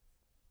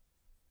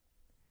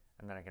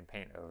 And then I can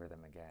paint over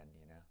them again,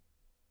 you know.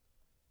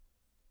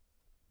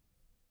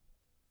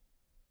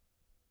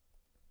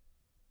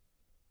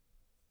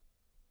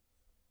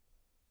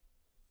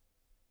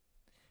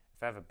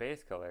 If I have a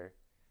base color,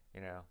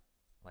 you know,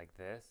 like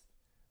this,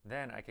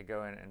 then I could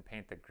go in and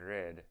paint the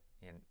grid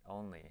in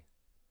only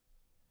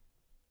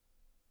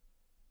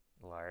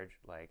large.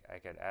 Like I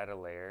could add a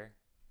layer,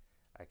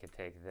 I could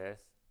take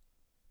this,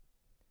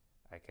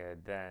 I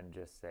could then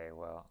just say,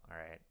 well, all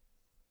right,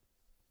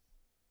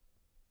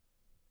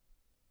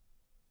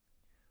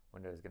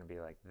 window is going to be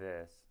like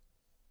this,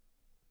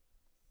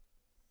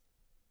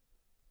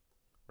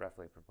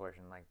 roughly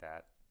proportioned like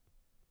that,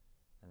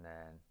 and then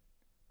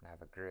I'm going to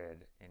have a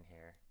grid in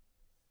here,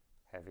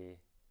 heavy,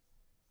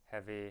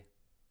 heavy,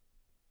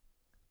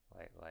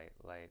 light, light,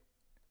 light,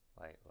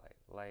 light, light,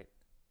 light,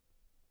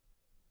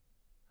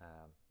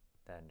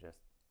 then just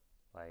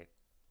light,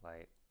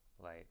 light,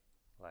 light,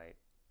 light,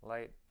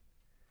 light,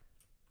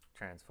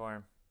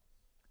 transform,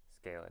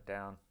 scale it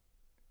down,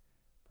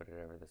 put it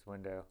over this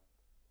window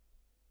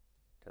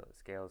till it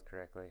scales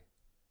correctly.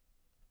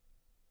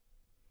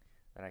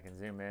 Then I can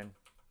zoom in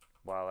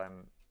while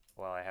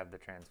I have the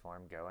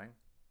transform going.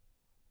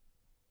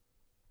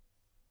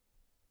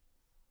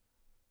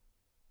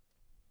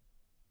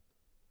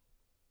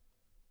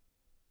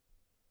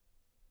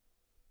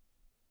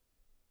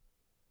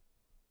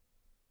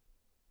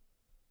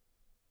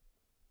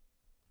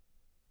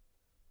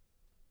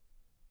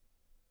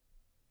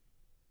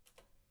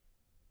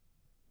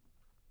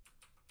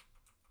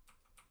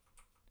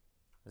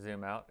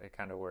 Zoom out, it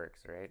kind of works,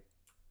 right?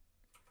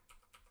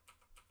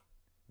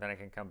 Then I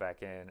can come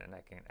back in and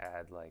I can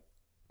add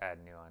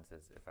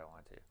nuances if I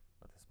want to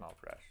with a small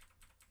brush.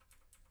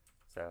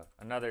 So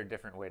another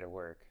different way to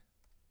work,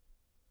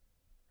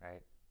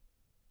 right?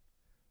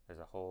 There's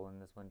a hole in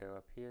this window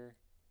up here,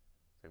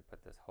 so we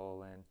put this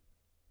hole in.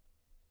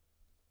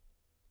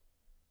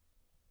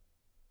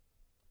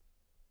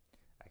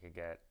 I could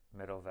get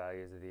middle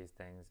values of these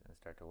things and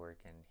start to work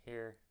in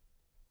here.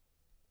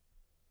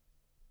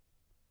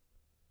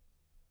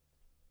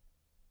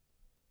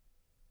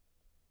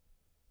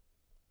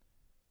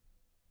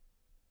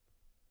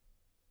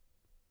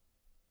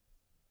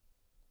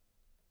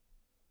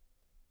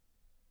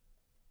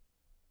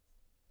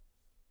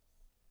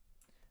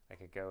 I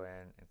could go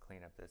in and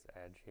clean up this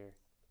edge here.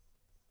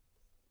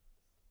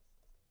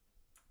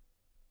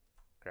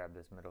 Grab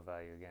this middle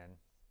value again.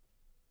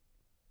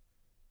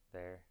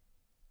 There.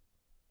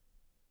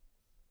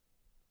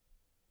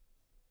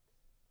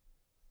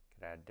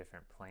 Could add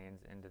different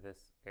planes into this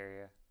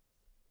area.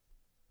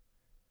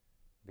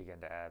 Begin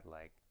to add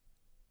like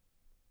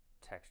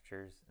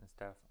textures and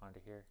stuff onto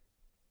here.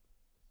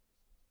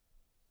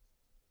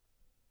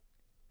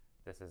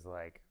 This is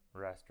like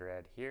rust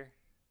red here.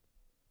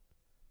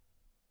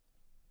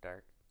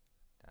 Dark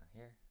down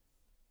here.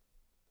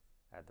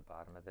 Add the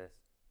bottom of this.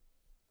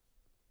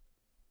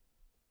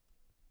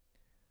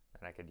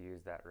 Then I could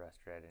use that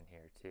rust red in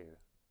here too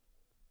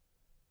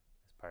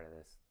as part of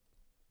this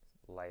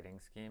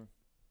lighting scheme.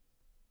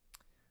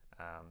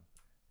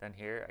 Then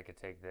here I could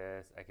take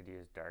this, I could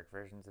use dark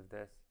versions of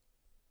this,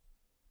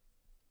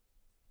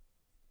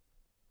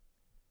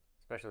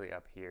 especially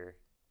up here.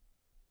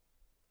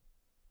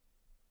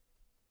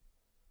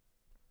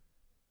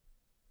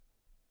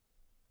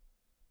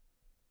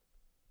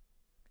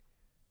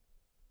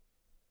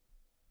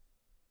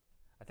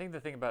 I think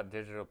the thing about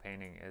digital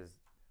painting is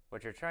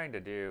what you're trying to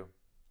do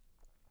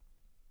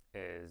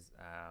is,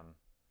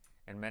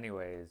 in many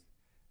ways,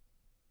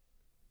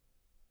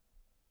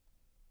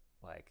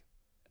 like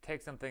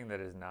take something that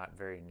is not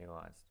very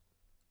nuanced,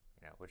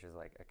 you know, which is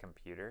like a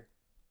computer,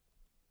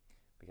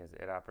 because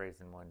it operates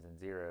in ones and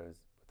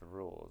zeros with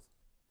rules.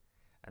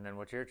 And then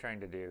what you're trying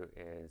to do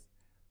is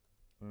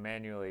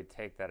manually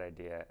take that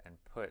idea and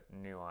put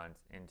nuance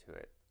into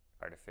it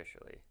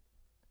artificially,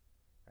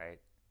 right?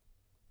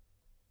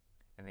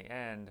 In the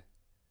end,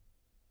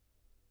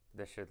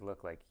 this should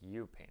look like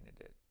you painted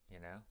it, you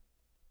know?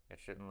 It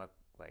shouldn't look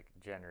like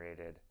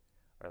generated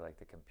or like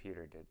the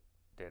computer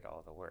did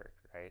all the work,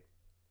 right?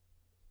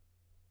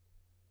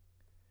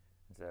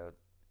 And so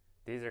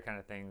these are kind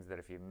of things that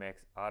if you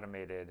mix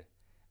automated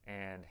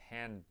and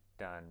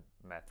hand-done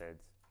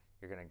methods,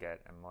 you're going to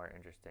get a more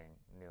interesting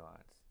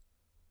nuance.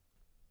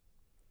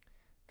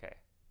 Okay,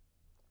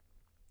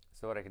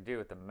 so what I could do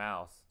with the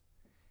mouse,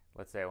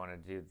 let's say I want to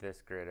do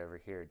this grid over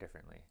here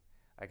differently.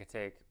 I could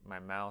take my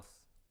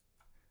mouse,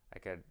 I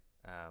could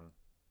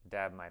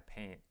dab my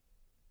paint,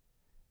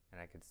 and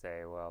I could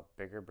say, well,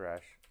 bigger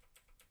brush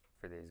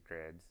for these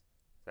grids.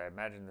 So I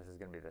imagine this is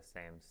going to be the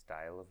same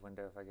style of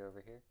window if I go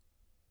over here.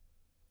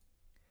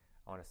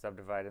 I want to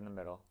subdivide in the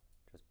middle,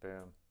 just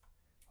boom,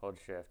 hold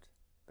shift,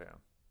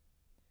 boom.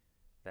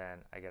 Then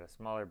I get a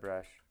smaller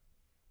brush,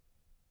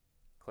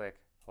 click,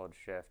 hold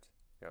shift,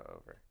 go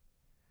over.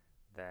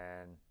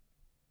 Then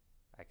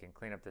I can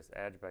clean up this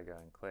edge by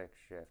going click,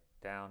 shift,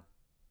 down,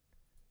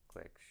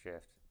 click,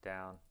 shift,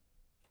 down.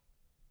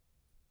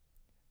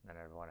 Then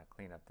I'd want to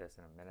clean up this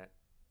in a minute.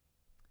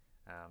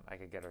 I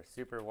could get a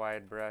super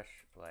wide brush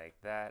like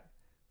that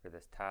for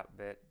this top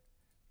bit.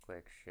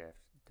 Click shift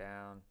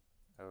down,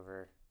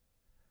 over,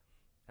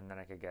 and then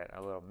I could get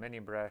a little mini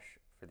brush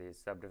for these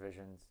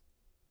subdivisions.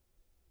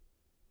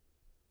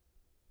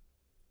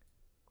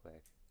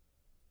 Click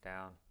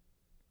down,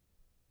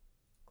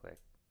 click,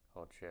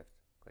 hold shift,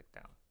 click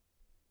down.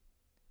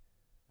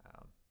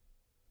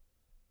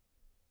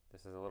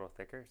 This is a little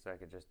thicker, so I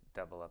could just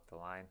double up the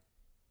line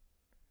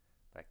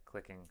by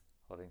clicking,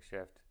 holding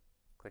shift,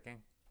 clicking.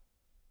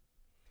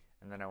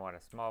 And then I want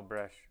a small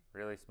brush,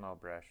 really small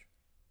brush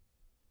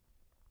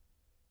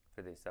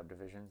for these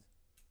subdivisions.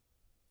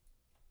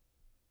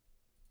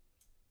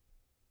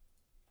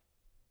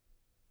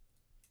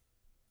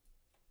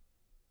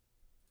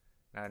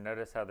 Now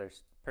notice how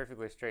there's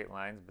perfectly straight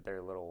lines, but they're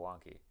a little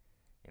wonky.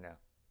 You know,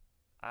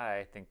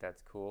 I think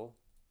that's cool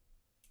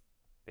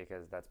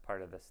because that's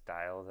part of the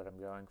style that I'm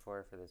going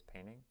for this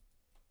painting.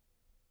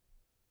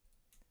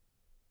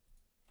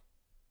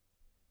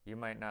 You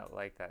might not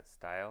like that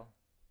style,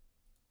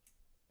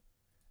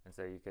 and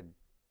so you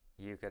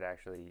could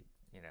actually,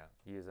 you know,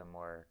 use a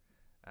more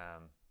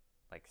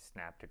like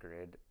snap to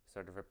grid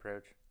sort of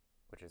approach,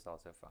 which is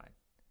also fine.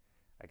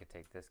 I could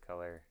take this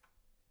color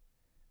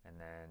and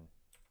then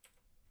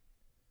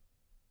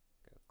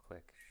go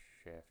click,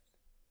 shift,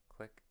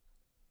 click.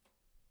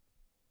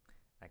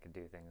 I could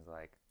do things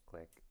like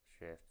click,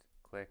 shift,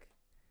 click,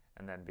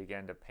 and then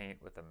begin to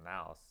paint with the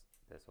mouse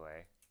this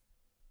way.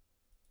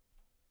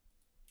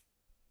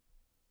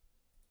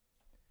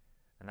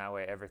 And that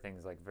way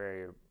everything's like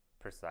very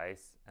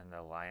precise and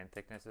the line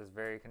thickness is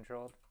very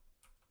controlled.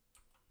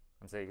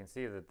 And so you can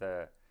see that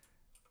the,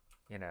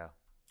 you know,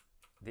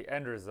 the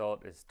end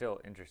result is still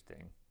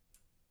interesting.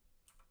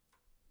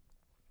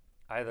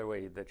 Either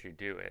way that you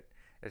do it,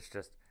 it's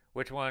just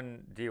which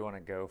one do you want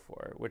to go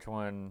for? Which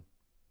one,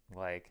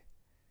 like,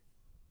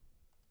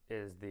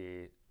 is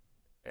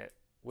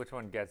which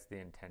one gets the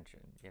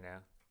intention, you know?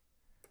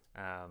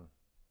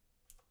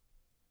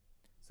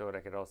 So what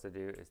I could also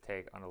do is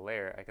take on a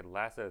layer, I could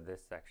lasso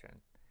this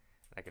section.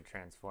 I could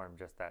transform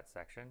just that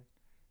section.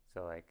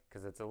 So like,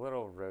 because it's a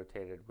little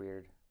rotated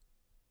weird.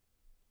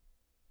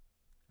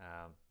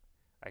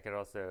 I could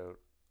also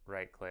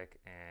right click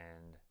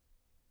and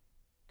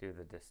do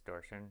the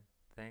distortion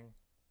thing.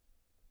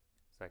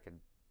 So I could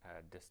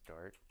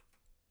distort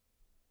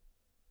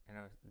in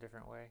a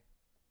different way.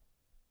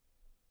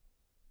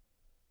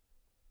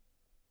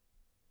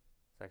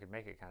 So I could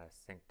make it kind of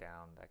sink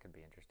down. That could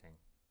be interesting.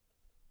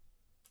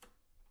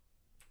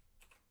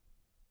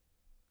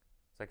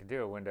 So I could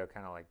do a window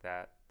kind of like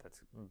that.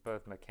 That's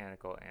both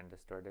mechanical and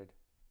distorted,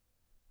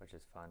 which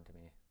is fun to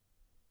me.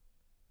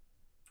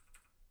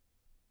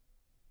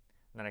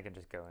 And then I can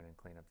just go in and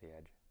clean up the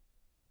edge.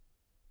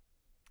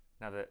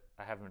 Now that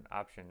I have an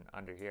option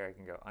under here, I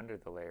can go under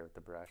the layer with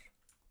the brush.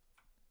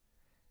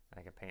 And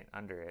I can paint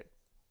under it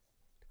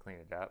to clean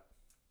it up,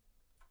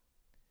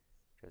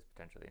 which is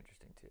potentially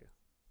interesting too.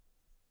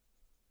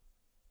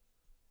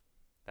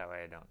 That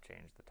way I don't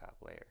change the top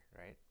layer,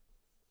 right?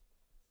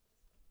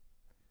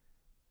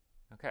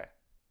 Okay.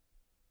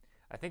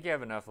 I think you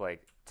have enough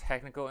like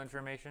technical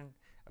information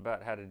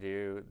about how to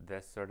do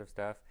this sort of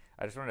stuff.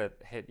 I just want to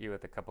hit you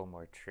with a couple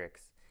more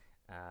tricks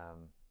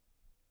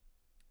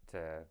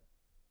to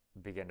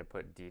begin to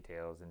put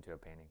details into a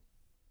painting.